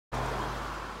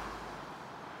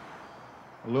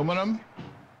Aluminum,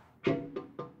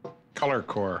 color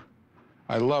core.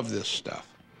 I love this stuff.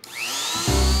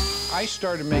 I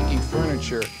started making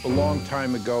furniture a long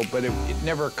time ago, but it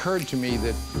never occurred to me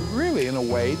that really, in a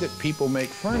way, that people make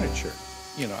furniture.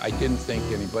 You know, I didn't think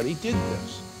anybody did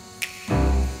this.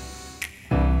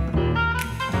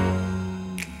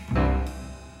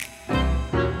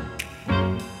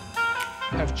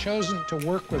 I've chosen to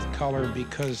work with color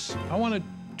because I want to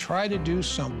try to do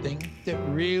something that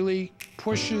really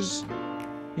pushes,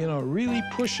 really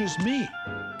pushes me.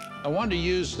 I wanted to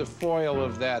use the foil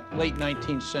of that late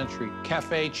 19th century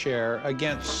cafe chair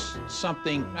against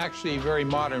something actually very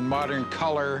modern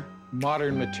color,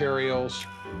 modern materials.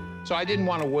 So I didn't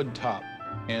want a wood top.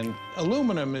 And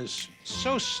aluminum is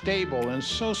so stable and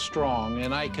so strong,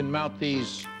 and I can mount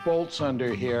these bolts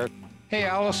under here. Hey,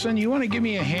 Allison, you want to give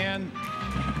me a hand?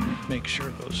 Make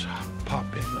sure those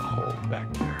pop in the hole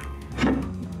back there.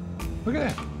 Look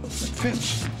at that, it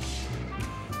fits.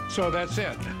 So that's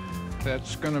it.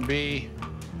 That's gonna be,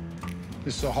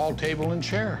 this is a hall table and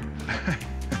chair. I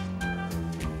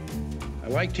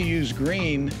like to use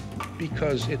green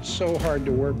because it's so hard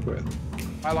to work with.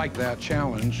 I like that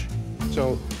challenge.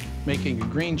 So making a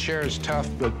green chair is tough,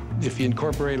 but if you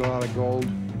incorporate a lot of gold,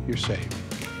 you're safe.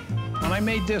 When I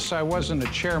made this, I wasn't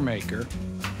a chair maker,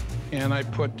 and I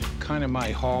put kind of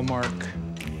my hallmark,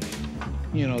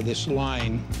 this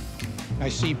line. I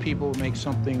see people make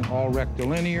something all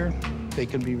rectilinear. They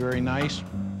can be very nice.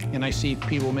 And I see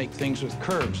people make things with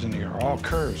curves, and they're all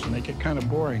curves, and they get kind of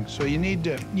boring. So you need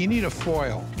a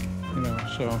foil,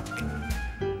 so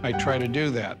I try to do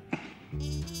that.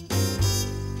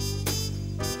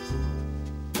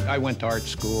 I went to art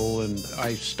school, and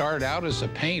I started out as a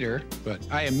painter, but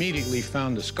I immediately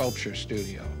found a sculpture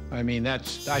studio. I mean, I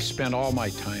spent all my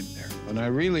time there. And I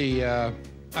really,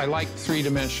 I liked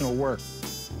three-dimensional work.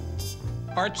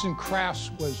 Arts and crafts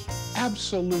was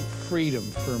absolute freedom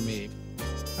for me.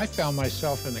 I found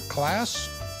myself in a class.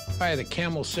 I had a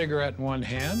Camel cigarette in one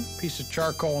hand, a piece of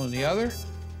charcoal in the other,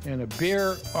 and a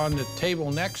beer on the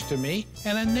table next to me,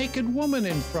 and a naked woman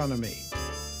in front of me.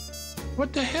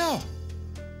 What the hell?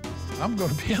 I'm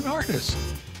going to be an artist.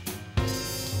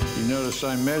 You notice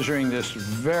I'm measuring this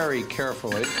very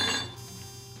carefully.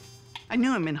 I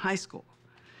knew him in high school.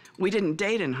 We didn't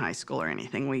date in high school or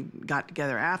anything. We got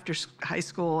together after high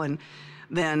school, and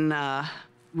then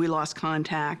we lost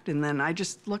contact, and then I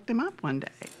just looked him up one day.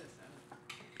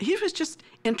 He was just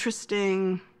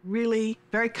interesting, really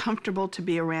very comfortable to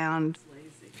be around.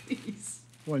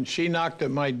 When she knocked at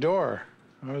my door,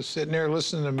 I was sitting there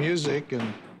listening to music,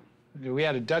 and we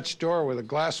had a Dutch door with a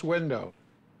glass window.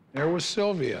 There was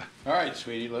Sylvia. All right,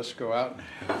 sweetie, let's go out and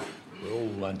have a little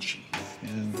lunchy.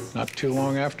 And not too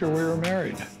long after, we were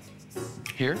married.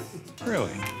 Here?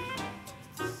 Really?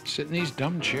 Sit in these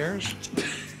dumb chairs?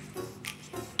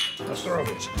 Let's throw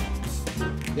it.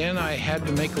 Then I had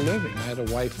to make a living. I had a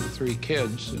wife and 3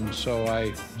 kids, and so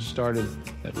I started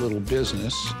that little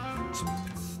business.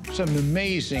 Some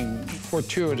amazing,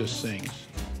 fortuitous things.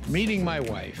 Meeting my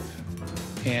wife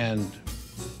and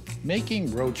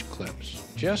making roach clips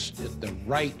just at the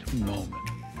right moment.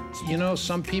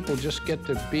 Some people just get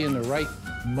to be in the right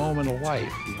moment of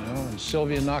life, And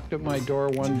Sylvia knocked at my door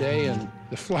one day, and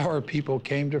the flower people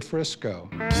came to Frisco.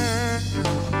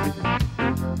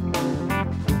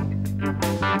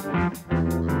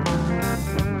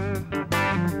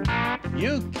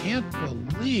 You can't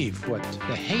believe what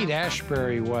the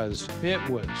Haight-Ashbury was.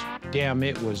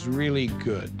 It was really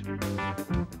good.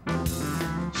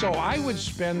 So I would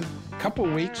spend a couple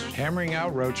weeks hammering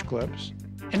out roach clips,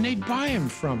 and they'd buy them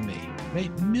from me.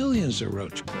 Made millions of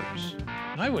roach clips.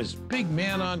 I was big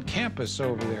man on campus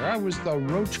over there. I was the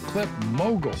roach clip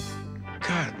mogul.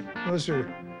 God,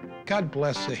 God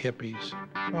bless the hippies.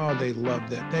 Oh, they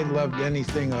loved it. They loved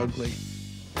anything ugly.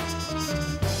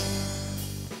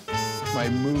 My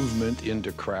movement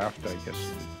into craft, I guess,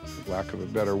 for lack of a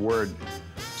better word,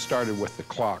 started with the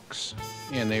clocks.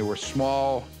 And they were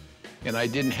small, and I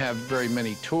didn't have very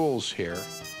many tools here.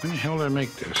 When the hell did I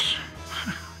make this?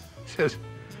 It says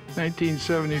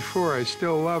 1974, I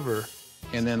still love her.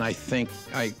 And then I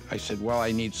said, well,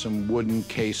 I need some wooden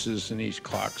cases in these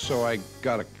clocks. So I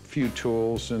got a few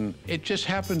tools, and it just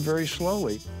happened very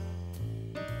slowly.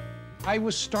 I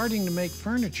was starting to make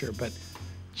furniture, but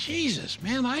Jesus,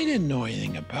 man, I didn't know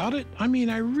anything about it. I mean,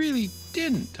 I really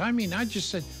didn't. I mean, I just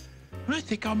said, I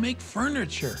think I'll make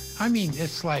furniture. I mean,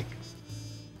 it's like,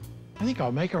 I think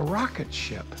I'll make a rocket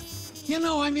ship.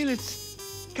 I mean, it's,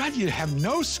 God, you have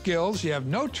no skills, you have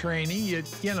no training, you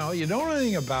don't know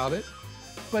anything about it.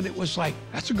 But it was like,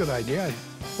 that's a good idea.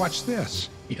 Watch this,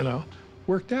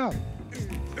 worked out.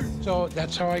 So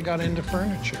that's how I got into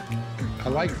furniture. I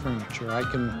like furniture. I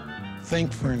can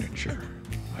think furniture.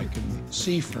 I can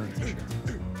see furniture.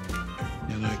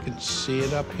 And I can see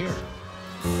it up here.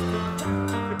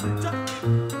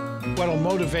 What'll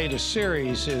motivate a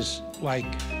series is like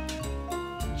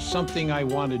something I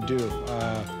want to do,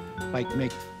 like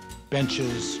make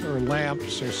benches or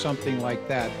lamps or something like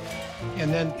that.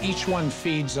 And then each one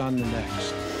feeds on the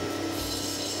next.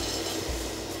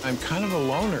 I'm kind of a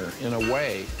loner in a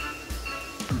way.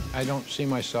 I don't see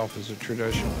myself as a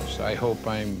traditionalist. I hope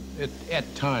I'm,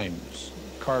 at times,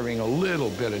 carving a little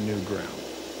bit of new ground.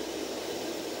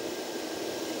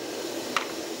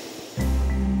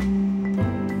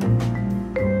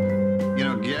 You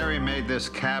know, Garry made this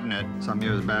cabinet some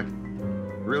years back.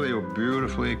 Really a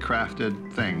beautifully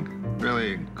crafted thing.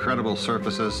 Really incredible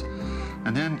surfaces.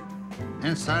 And then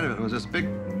inside of it was this big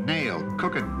nail,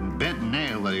 crooked, bent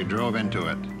nail that he drove into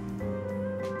it.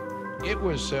 It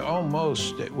was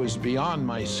it was beyond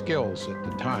my skills at the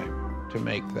time to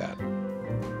make that.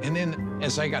 And then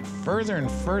as I got further and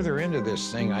further into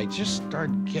this thing, I just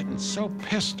started getting so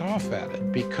pissed off at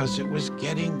it because it was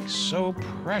getting so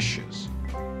precious.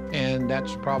 And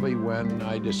that's probably when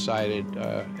I decided,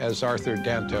 as Arthur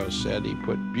Danto said, he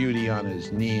put beauty on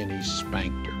his knee and he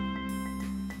spanked her.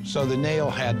 So the nail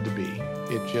had to be.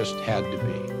 It just had to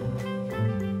be.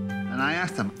 And I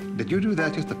asked him, did you do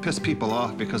that just to piss people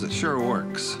off? Because it sure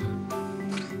works.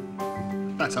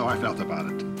 That's how I felt about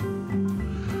it.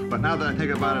 But now that I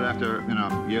think about it after,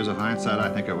 years of hindsight, I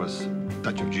think it was a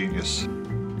touch of genius.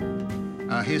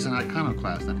 He's an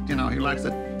iconoclast, and, he likes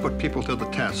to put people to the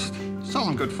test. It's all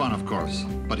in good fun, of course,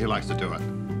 but he likes to do it.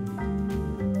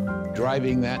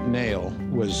 Driving that nail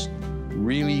was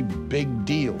really big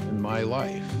deal in my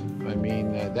life. I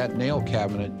mean, that nail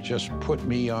cabinet just put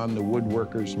me on the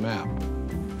woodworker's map.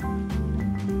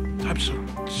 I'm so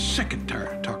sick and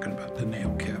tired of talking about the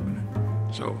nail cabinet.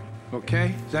 So,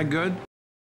 okay, is that good?